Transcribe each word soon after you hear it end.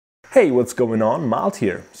Hey, what's going on? Mild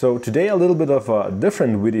here. So today a little bit of a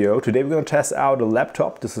different video. Today we're going to test out a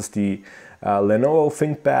laptop. This is the Lenovo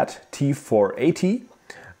ThinkPad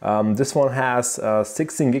T480. This one has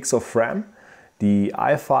 16 gigs of RAM, the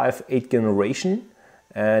i5 8th generation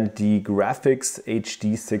and the graphics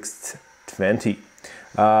HD 620.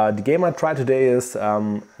 The game I tried today is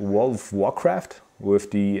World of Warcraft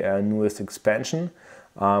with the newest expansion.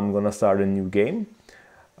 I'm gonna start a new game.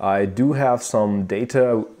 I do have some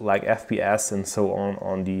data like FPS and so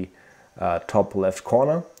on the top left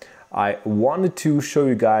corner. I wanted to show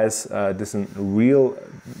you guys this in real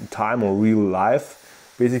time or real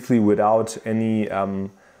life, basically without any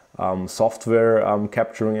software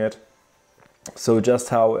capturing it. So just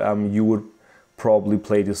how you would probably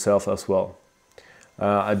play it yourself as well.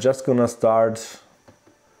 I'm just gonna start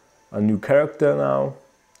a new character now.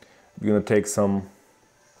 We're gonna take some,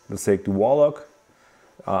 let's take the Warlock.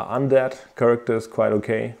 Undead character is quite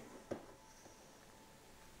okay.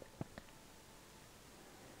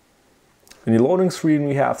 In the loading screen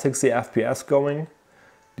we have 60 FPS going.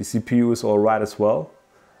 The CPU is alright as well.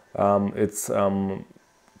 It's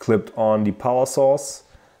clipped on the power source,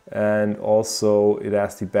 and also it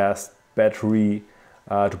has the best battery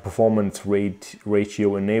to performance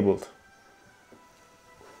ratio enabled.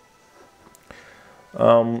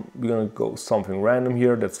 We're gonna go something random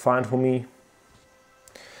here, that's fine for me.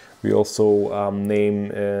 We also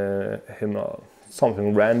name him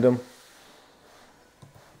something random.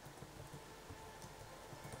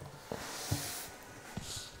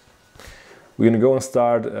 We're gonna go and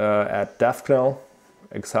start at Death Knell.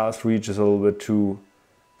 Exhaust reach is a little bit too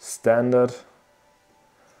standard.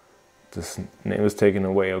 This name is taken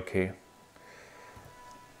away, okay.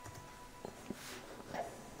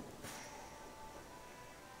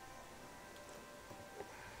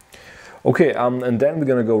 Okay, and then we're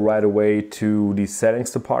gonna go right away to the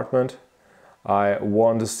settings department. I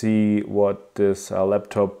want to see what this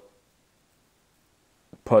laptop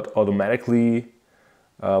put automatically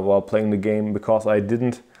while playing the game, because I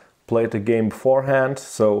didn't play the game beforehand,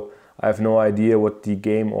 so I have no idea what the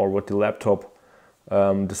game or what the laptop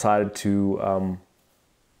decided to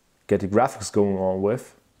get the graphics going on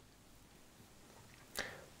with.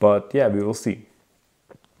 But yeah, we will see.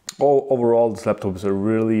 Overall, this laptop is a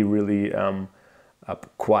really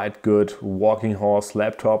quite good walking horse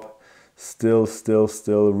laptop. Still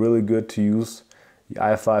really good to use. The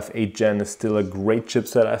i5 8th Gen is still a great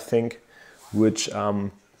chipset, I think, which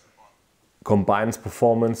combines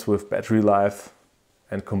performance with battery life,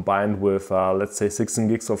 and combined with let's say 16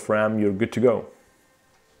 gigs of RAM, you're good to go.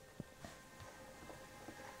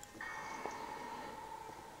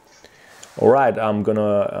 Alright, I'm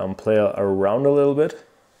gonna play around a little bit.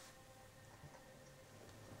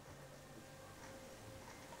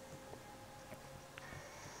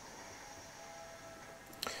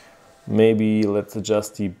 Maybe let's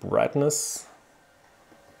adjust the brightness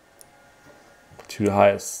to the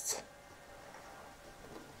highest.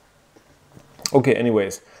 Okay,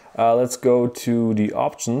 anyways, let's go to the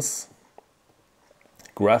options,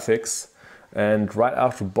 graphics, and right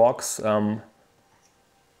out of the box,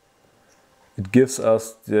 it gives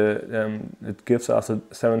us a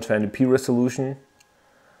 720p resolution.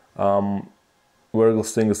 Vertical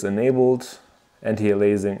sync is enabled,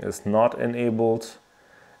 anti-aliasing is not enabled.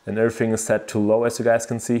 And everything is set to low, as you guys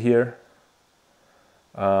can see here.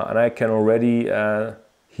 And I can already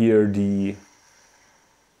hear the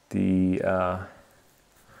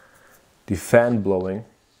fan blowing.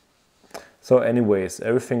 So anyways,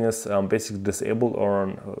 everything is basically disabled or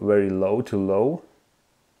on very low to low.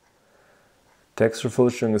 Texture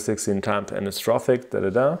filtering is 16 times anisotropic,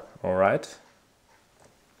 alright.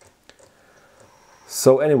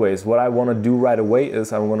 So anyways, what I want to do right away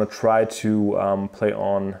is I'm going to try to play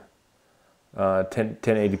on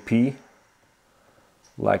 1080p,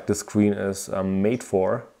 like the screen is made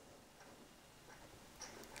for.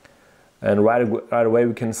 And right away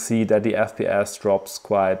we can see that the FPS drops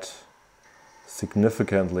quite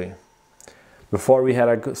significantly. Before we had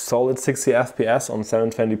a solid 60 FPS on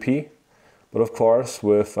 720p, but of course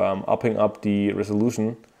with upping up the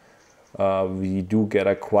resolution, we do get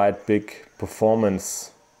a quite big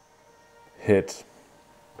performance hit.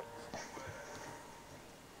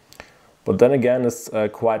 But then again, it's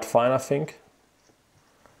quite fine, I think.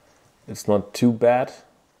 It's not too bad.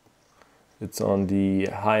 It's on the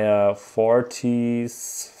higher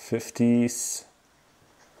 40s, 50s.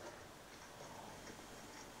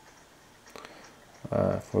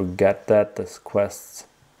 Forget that, this quest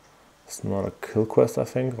is not a kill quest, I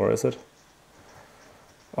think, or is it?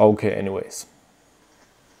 Okay, anyways.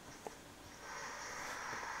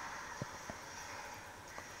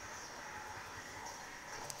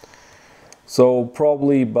 So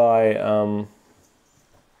probably by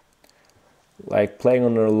like playing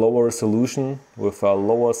on a lower resolution with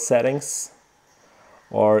lower settings,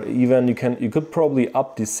 or even you could probably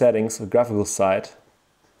up the settings, the graphical side,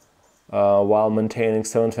 while maintaining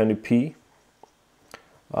 720p.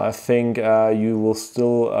 I think you will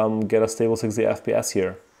still get a stable 60 FPS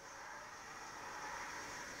here.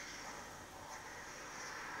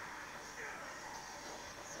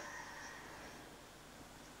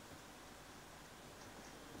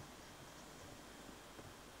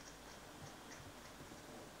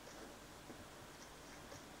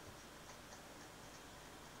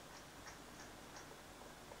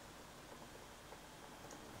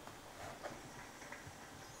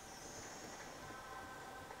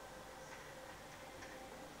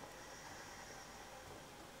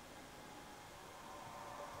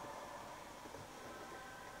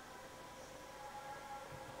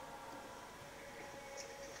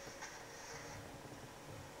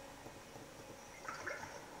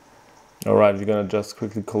 Alright, we're gonna just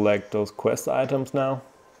quickly collect those quest items now.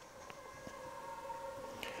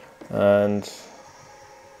 And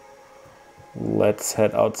let's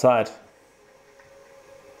head outside.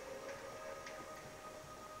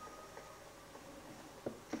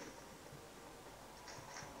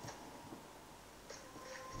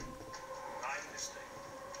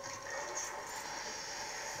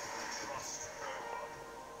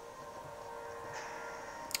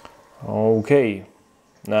 Okay,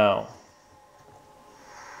 now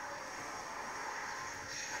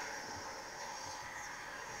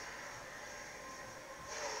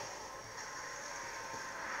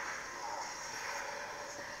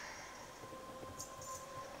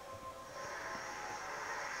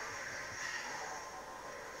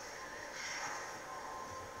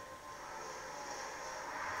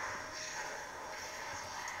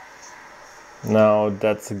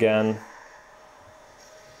that's again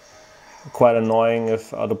quite annoying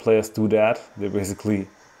if other players do that. They basically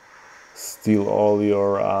steal all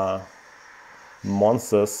your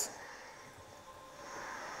monsters.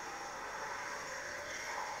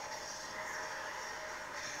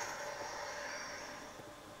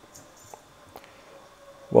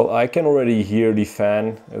 Well, I can already hear the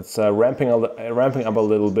fan. It's ramping up a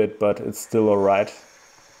little bit, but it's still alright.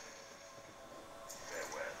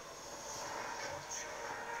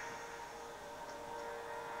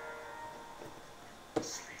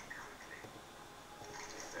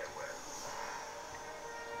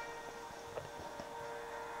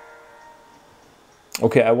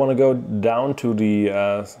 Okay, I want to go down to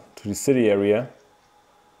the city area,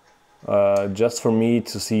 just for me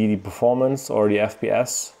to see the performance or the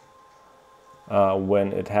FPS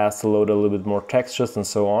when it has to load a little bit more textures and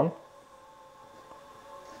so on.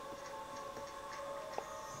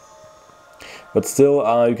 But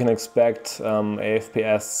still, you can expect a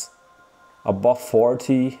FPS above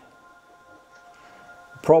 40,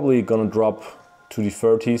 probably gonna drop to the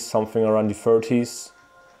 30s, something around the 30s.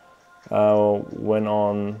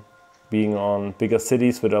 When being on bigger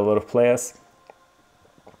cities with a lot of players.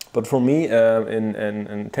 But for me,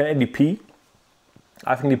 in 1080p,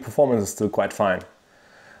 I think the performance is still quite fine.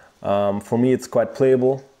 For me, it's quite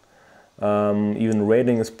playable. Even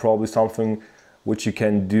rating is probably something which you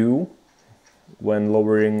can do when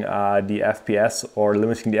lowering the FPS or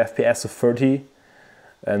limiting the FPS to 30,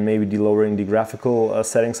 and maybe lowering the graphical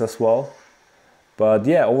settings as well. But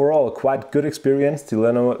yeah, overall, quite good experience. The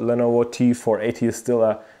Lenovo T480 is still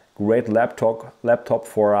a great laptop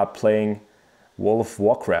for playing World of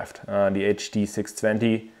Warcraft. The HD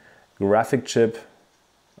 620 graphic chip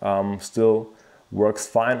still works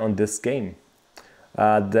fine on this game.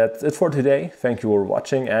 That's it for today. Thank you for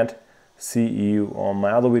watching and see you on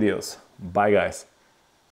my other videos. Bye guys.